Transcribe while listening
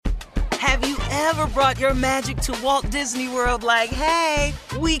Have you ever brought your magic to Walt Disney World like, hey,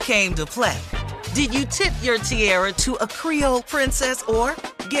 we came to play? Did you tip your tiara to a Creole princess or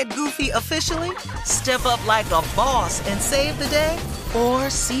get goofy officially? Step up like a boss and save the day? Or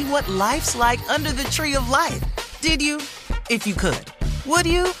see what life's like under the tree of life? Did you? If you could. Would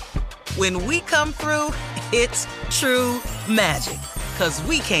you? When we come through, it's true magic. 'Cause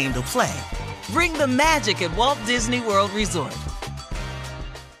we came to play. Bring the magic at Walt Disney World Resort.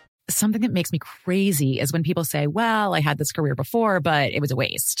 Something that makes me crazy is when people say, well, I had this career before, but it was a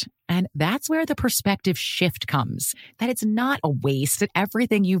waste. And that's where the perspective shift comes, that it's not a waste, that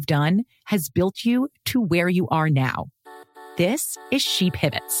everything you've done has built you to where you are now. This is She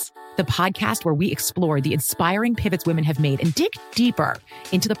Pivots, the podcast where we explore the inspiring pivots women have made and dig deeper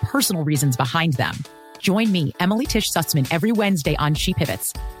into the personal reasons behind them. Join me, Emily Tish Sussman, every Wednesday on She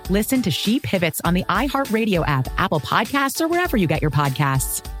Pivots. Listen to She Pivots on the iHeartRadio app, Apple Podcasts, or wherever you get your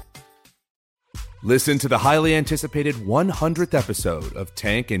podcasts. Listen to the highly anticipated 100th episode of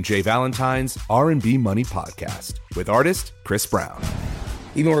Tank and Jay Valentine's R&B Money Podcast with artist Chris Brown.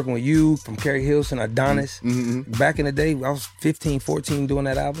 Even working with you, from Carrie Hilson, Adonis, back in the day, I was 15, 14 doing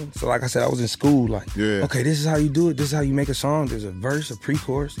that album. So like I said, I was in school okay, this is how you do it. This is how you make a song. There's a verse, a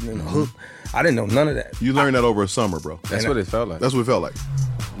pre-chorus, and then a hook. I didn't know none of that. You learned that over a summer, bro. That's what it felt like. That's what it felt like.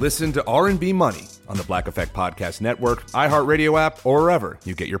 Listen to R&B Money on the Black Effect Podcast Network, iHeartRadio app, or wherever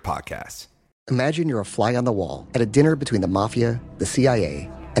you get your podcasts. Imagine you're a fly on the wall at a dinner between the Mafia, the CIA,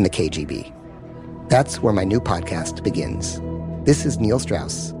 and the KGB. That's where my new podcast begins. This is Neil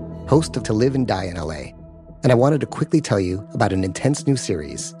Strauss, host of To Live and Die in LA, and I wanted to quickly tell you about an intense new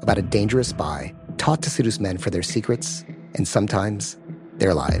series about a dangerous spy taught to seduce men for their secrets and sometimes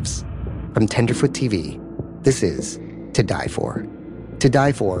their lives. From Tenderfoot TV, this is To Die For. To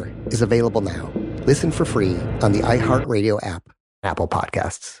Die For is available now. Listen for free on the iHeartRadio app, Apple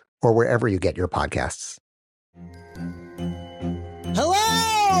Podcasts, or wherever you get your podcasts.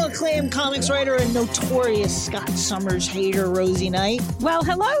 Hello, acclaimed comics writer and notorious Scott Summers hater, Rosie Knight. Well,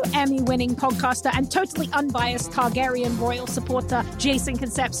 hello, Emmy-winning podcaster and totally unbiased Targaryen royal supporter, Jason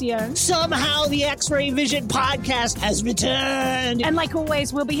Concepcion. Somehow the X-Ray Vision podcast has returned. And like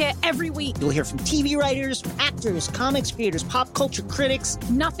always, we'll be here every week. You'll hear from TV writers, actors, comics creators, pop culture critics.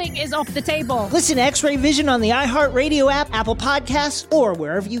 Nothing is off the table. Listen to X-Ray Vision on the iHeartRadio app, Apple Podcasts, or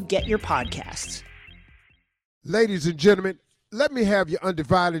wherever you get your podcasts. Ladies and gentlemen, let me have your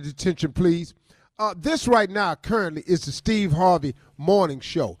undivided attention, please. This right now currently is the Steve Harvey Morning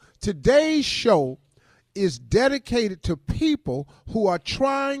Show. Today's show is dedicated to people who are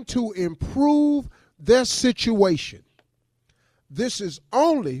trying to improve their situation. This is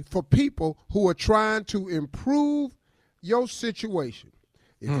only for people who are trying to improve your situation.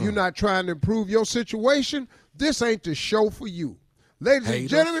 If you're not trying to improve your situation, this ain't the show for you. Ladies and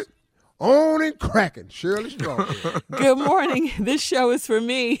gentlemen, on and cracking, Shirley Strong. Good morning. This show is for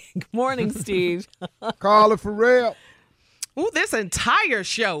me. Good morning, Steve. Carla Farrell. Ooh, this entire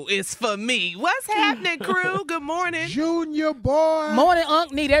show is for me. What's happening, crew? Good morning. Junior boy. Morning,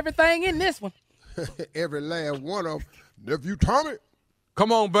 Unc. Need everything in this one. Every last one of them. Nephew Tommy.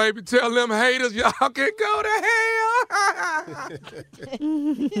 Come on, baby. Tell them haters y'all can go to hell.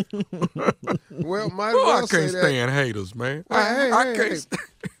 Well, might as well I can't say that. stand haters, man. Hey, I can't.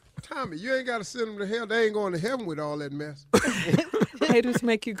 Tommy, you ain't got to send them to hell. They ain't going to heaven with all that mess. Haters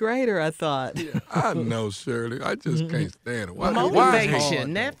make you greater, I thought. Yeah. I know, Shirley. I just can't stand it. Why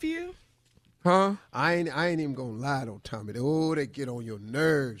Motivation, nephew. Huh? I ain't even going to lie, though, Tommy. They get on your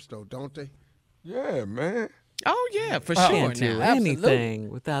nerves, though, don't they? Yeah, man. Oh, yeah, for I sure can't do now. anything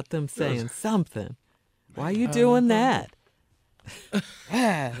without them saying something. Why are you doing that?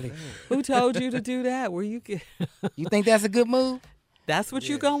 Who told you to do that? Were you? You think that's a good move? That's what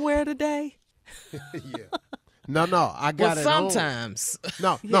you gonna wear today? Yeah. No, I got it sometimes.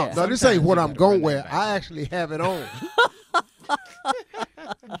 on. No, this ain't what I'm going to wear. I actually have it on.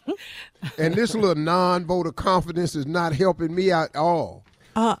 And this little non-voter confidence is not helping me out at all.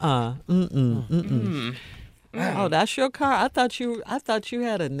 Oh, that's your car. I thought you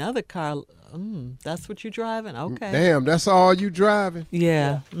had another car. That's what you're driving. Okay. Damn, that's all you driving?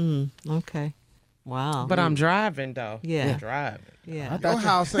 Yeah. Okay. Wow. But I'm driving, though. Yeah. I'm driving. Yeah. Your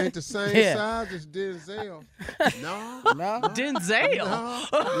house ain't the same size as Denzel. No. Denzel? No.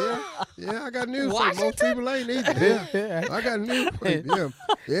 Yeah, I got news for you. Most people ain't either. Yeah. I got news for you.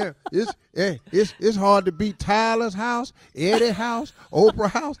 Yeah. It's hard to beat Tyler's house, Eddie's house,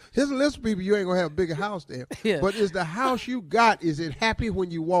 Oprah's house. Here's a list of people you ain't going to have a bigger house there. Yeah. But is the house you got, is it happy when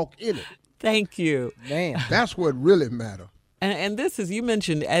you walk in it? Thank you. Man. That's what really matters. And this is, you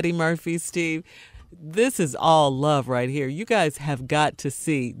mentioned Eddie Murphy, Steve. This is all love right here. You guys have got to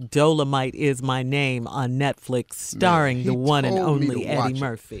see Dolomite Is My Name on Netflix, starring the one and only Eddie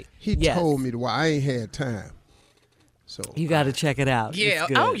Murphy. He told me to watch. I ain't had time. So you got to check it out. Yeah.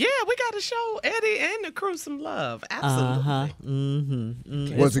 Oh, yeah. We got to show Eddie and the crew some love.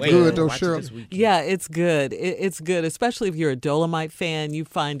 Absolutely. Was it good, though, Cheryl? Yeah, it's good. It's good, especially if you're a Dolomite fan. You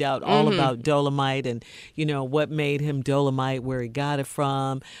find out all about Dolomite and, you know, what made him Dolomite, where he got it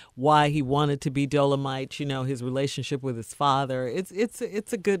from, why he wanted to be Dolomite, you know, his relationship with his father.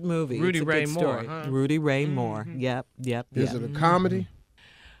 It's a good movie. Rudy it's a Ray good Moore. story. Huh? Rudy Ray Moore. Yep. Is it a comedy?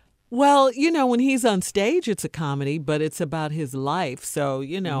 Well, you know, when he's on stage, it's a comedy, but it's about his life. So,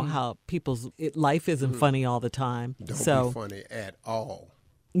 you know how life isn't funny all the time. Don't be funny at all.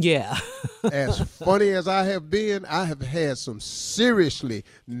 Yeah. As funny as I have been, I have had some seriously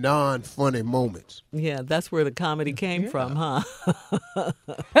non-funny moments. Yeah, that's where the comedy came from, huh?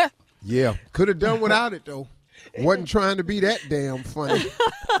 Yeah. Could have done without it, though. Wasn't trying to be that damn funny.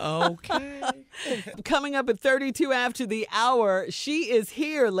 Okay. Coming up at 32 after the hour, she is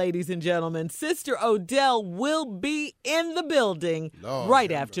here, ladies and gentlemen. Sister Odell will be in the building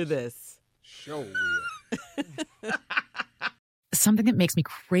right after this. Sure will. Something that makes me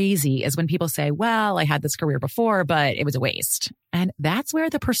crazy is when people say, well, I had this career before, but it was a waste. And that's where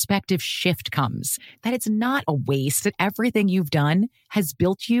the perspective shift comes, that it's not a waste, that everything you've done has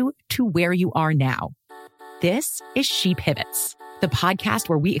built you to where you are now. This is She Pivots, the podcast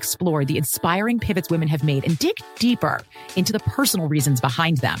where we explore the inspiring pivots women have made and dig deeper into the personal reasons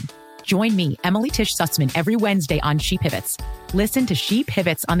behind them. Join me, Emily Tish Sussman, every Wednesday on She Pivots. Listen to She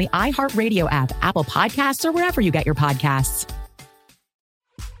Pivots on the iHeartRadio app, Apple Podcasts, or wherever you get your podcasts.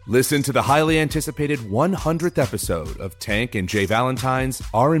 Listen to the highly anticipated 100th episode of Tank and Jay Valentine's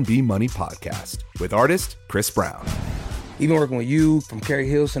R&B Money Podcast with artist Chris Brown. Even working with you, from Carrie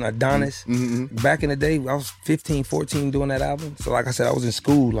Hilson, Adonis, back in the day, I was 15, 14 doing that album. So like I said, I was in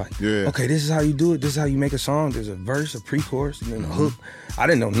school okay, this is how you do it. This is how you make a song. There's a verse, a pre-chorus, and then a hook. I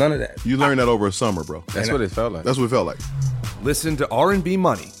didn't know none of that. You learned that over a summer, bro. That's what it felt like. That's what it felt like. Listen to R&B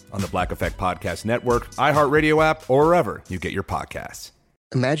Money on the Black Effect Podcast Network, iHeartRadio app, or wherever you get your podcasts.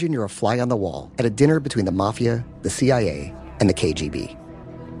 Imagine you're a fly on the wall at a dinner between the mafia, the CIA, and the KGB.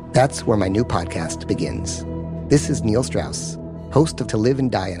 That's where my new podcast begins. This is Neil Strauss, host of To Live and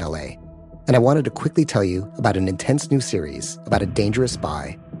Die in LA, and I wanted to quickly tell you about an intense new series about a dangerous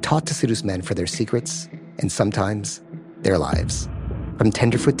spy taught to seduce men for their secrets and sometimes their lives. From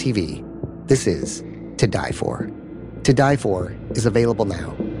Tenderfoot TV, this is To Die For. To Die For is available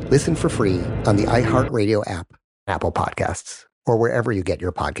now. Listen for free on the iHeartRadio app, Apple Podcasts, or wherever you get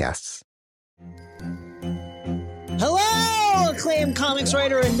your podcasts. Hello, acclaimed comics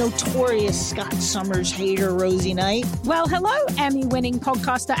writer and notorious Scott Summers hater, Rosie Knight. Well, hello, Emmy-winning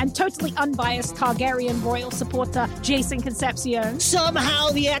podcaster and totally unbiased Targaryen royal supporter, Jason Concepcion. Somehow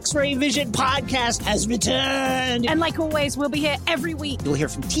the X-Ray Vision podcast has returned. And like always, we'll be here every week. You'll hear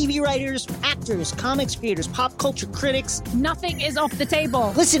from TV writers, actors, comics creators, pop culture critics. Nothing is off the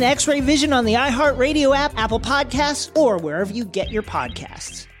table. Listen to X-Ray Vision on the iHeartRadio app, Apple Podcasts, or wherever you get your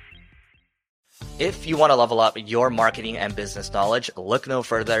podcasts. If you want to level up your marketing and business knowledge, look no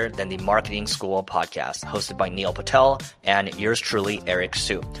further than the Marketing School podcast, hosted by Neil Patel and yours truly, Eric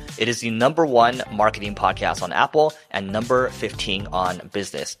Su. It is the #1 marketing podcast on Apple and number 15 on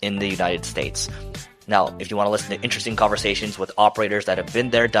business in the United States. Now, if you want to listen to interesting conversations with operators that have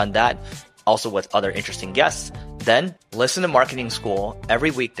been there, done that, also with other interesting guests, then listen to Marketing School every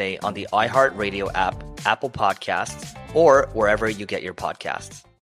weekday on the iHeartRadio app, Apple Podcasts, or wherever you get your podcasts.